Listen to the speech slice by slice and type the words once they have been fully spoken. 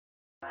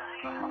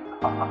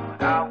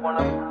I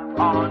wanna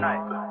all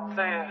night.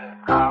 Say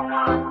it. I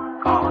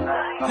wanna all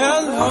night.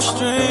 Hello,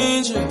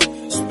 stranger.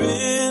 It's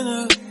been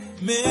a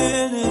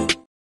minute.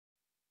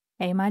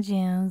 Hey my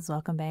gems,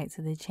 welcome back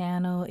to the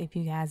channel. If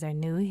you guys are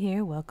new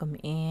here, welcome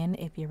in.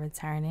 If you're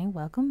returning,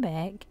 welcome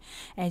back.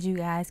 As you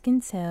guys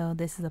can tell,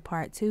 this is a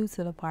part 2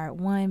 to the part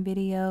 1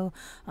 video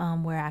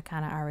where I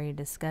kind of already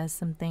discussed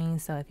some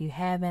things. So if you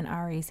haven't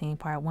already seen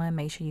part 1,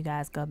 make sure you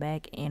guys go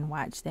back and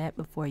watch that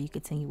before you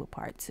continue with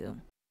part 2.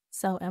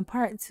 So in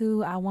part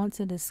 2, I want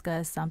to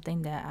discuss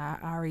something that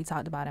I already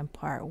talked about in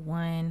part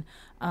 1,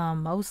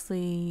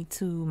 mostly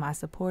to my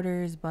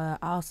supporters, but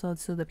also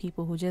to the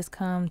people who just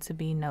come to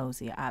be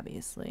nosy,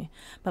 obviously.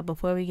 But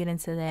before we get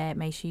into that,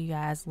 make sure you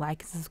guys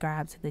like and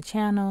subscribe to the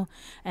channel,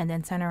 and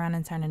then turn around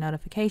and turn the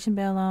notification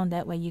bell on.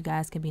 That way you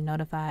guys can be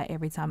notified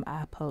every time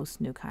I post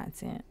new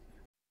content.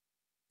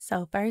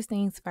 So first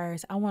things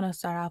first, I want to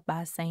start off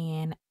by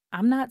saying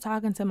I'm not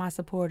talking to my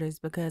supporters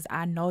because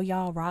I know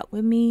y'all rock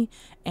with me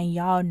and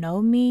y'all know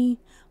me,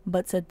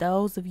 but to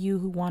those of you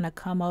who want to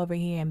come over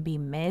here and be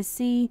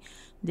messy,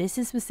 this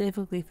is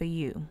specifically for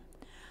you.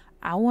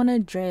 I want to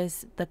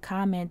address the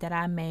comment that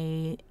I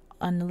made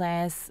on the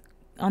last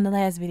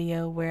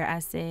video where I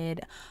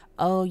said,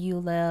 "Oh, you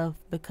left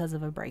because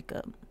of a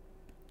breakup."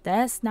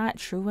 That's not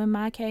true in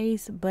my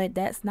case, but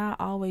that's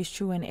not always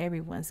true in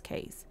everyone's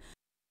case.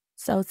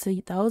 So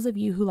to those of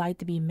you who like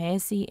to be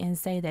messy and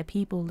say that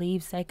people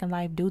leave Second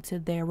Life due to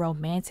their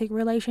romantic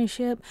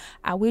relationship,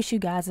 I wish you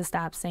guys would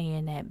stop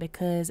saying that,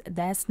 because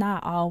that's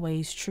not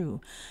always true.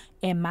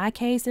 In my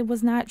case, it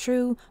was not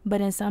true, but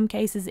in some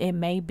cases it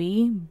may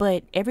be.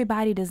 But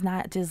everybody does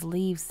not just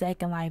leave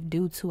Second Life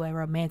due to a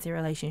romantic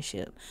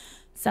relationship.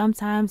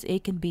 Sometimes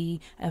it could be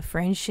a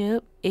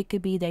friendship. It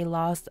could be they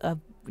lost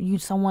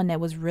someone that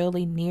was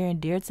really near and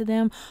dear to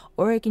them,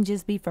 or it can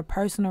just be for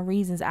personal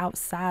reasons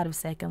outside of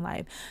Second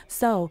Life.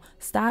 So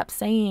stop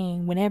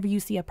saying whenever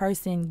you see a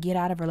person get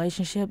out of a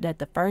relationship that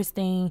the first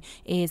thing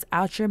is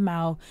out your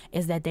mouth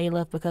is that they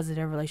left because of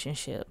their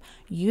relationship.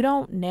 You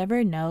don't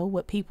never know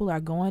what people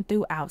are going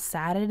through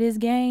outside of this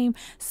game.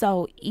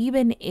 So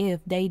even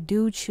if they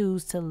do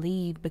choose to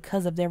leave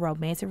because of their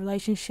romantic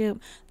relationship,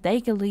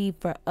 they can leave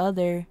for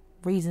other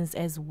reasons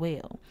as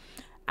well.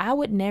 I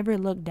would never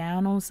look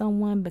down on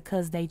someone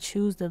because they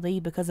choose to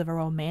leave because of a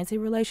romantic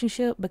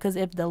relationship, because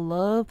if the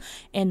love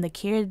and the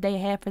care that they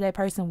had for that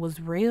person was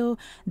real,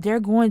 they're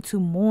going to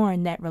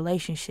mourn that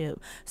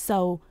relationship.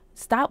 So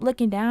stop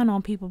looking down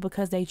on people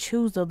because they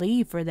choose to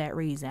leave for that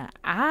reason.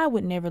 I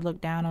would never look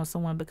down on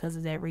someone because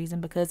of that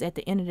reason, because at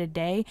the end of the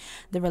day,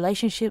 the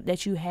relationship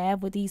that you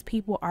have with these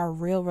people are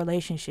real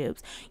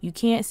relationships. You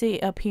can't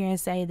sit up here and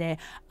say that,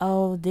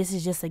 oh, this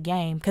is just a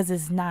game, because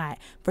it's not.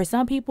 For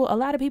some people, a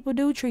lot of people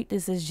do treat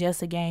this as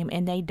just a game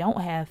and they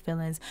don't have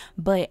feelings.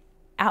 But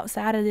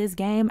outside of this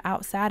game,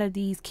 outside of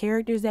these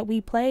characters that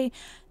we play,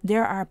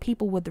 there are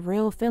people with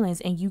real feelings,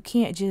 and you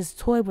can't just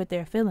toy with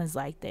their feelings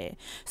like that.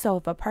 So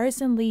if a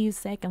person leaves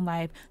Second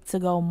Life to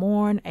go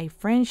mourn a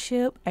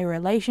friendship, a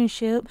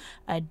relationship,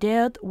 a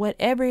death,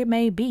 whatever it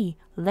may be,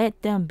 let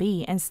them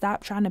be, and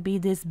stop trying to be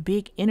this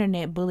big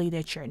internet bully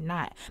that you're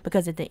not.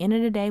 Because at the end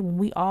of the day, when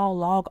we all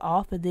log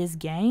off of this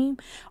game,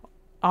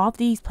 off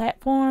these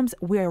platforms,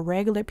 we're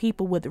regular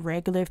people with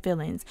regular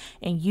feelings,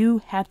 and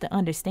you have to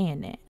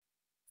understand that.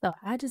 So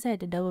I just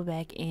had to double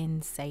back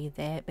and say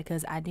that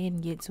because I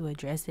didn't get to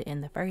address it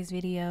in the first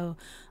video,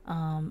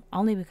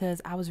 only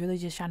because I was really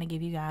just trying to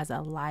give you guys a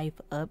life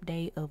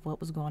update of what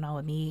was going on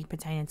with me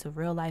pertaining to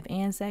real life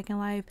and Second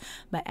Life.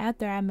 But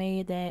after I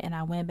made that and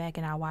I went back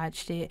and I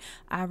watched it,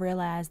 I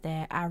realized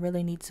that I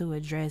really need to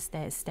address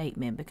that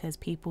statement, because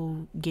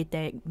people get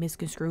that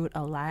misconstrued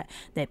a lot,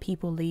 that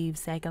people leave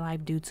Second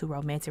Life due to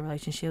romantic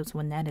relationships,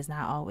 when that is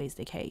not always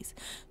the case.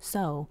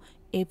 So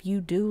if you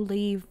do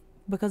leave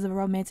because of a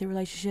romantic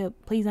relationship,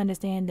 please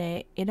understand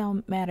that it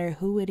don't matter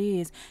who it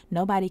is.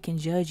 Nobody can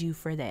judge you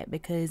for that,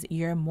 because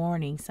you're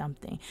mourning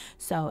something.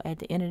 So at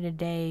the end of the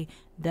day,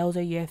 those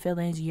are your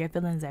feelings. Your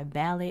feelings are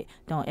valid.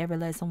 Don't ever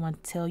let someone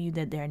tell you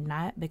that they're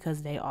not,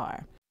 because they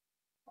are.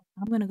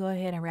 I'm going to go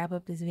ahead and wrap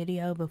up this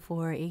video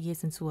before it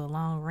gets into a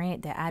long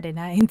rant that I did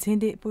not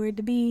intend it for it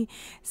to be.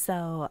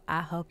 So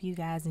I hope you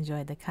guys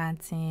enjoyed the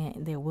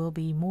content. There will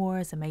be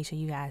more, so make sure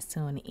you guys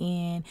tune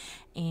in.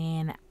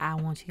 And I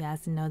want you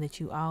guys to know that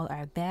you all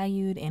are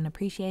valued and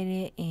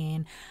appreciated.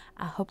 And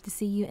I hope to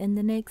see you in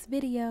the next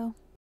video.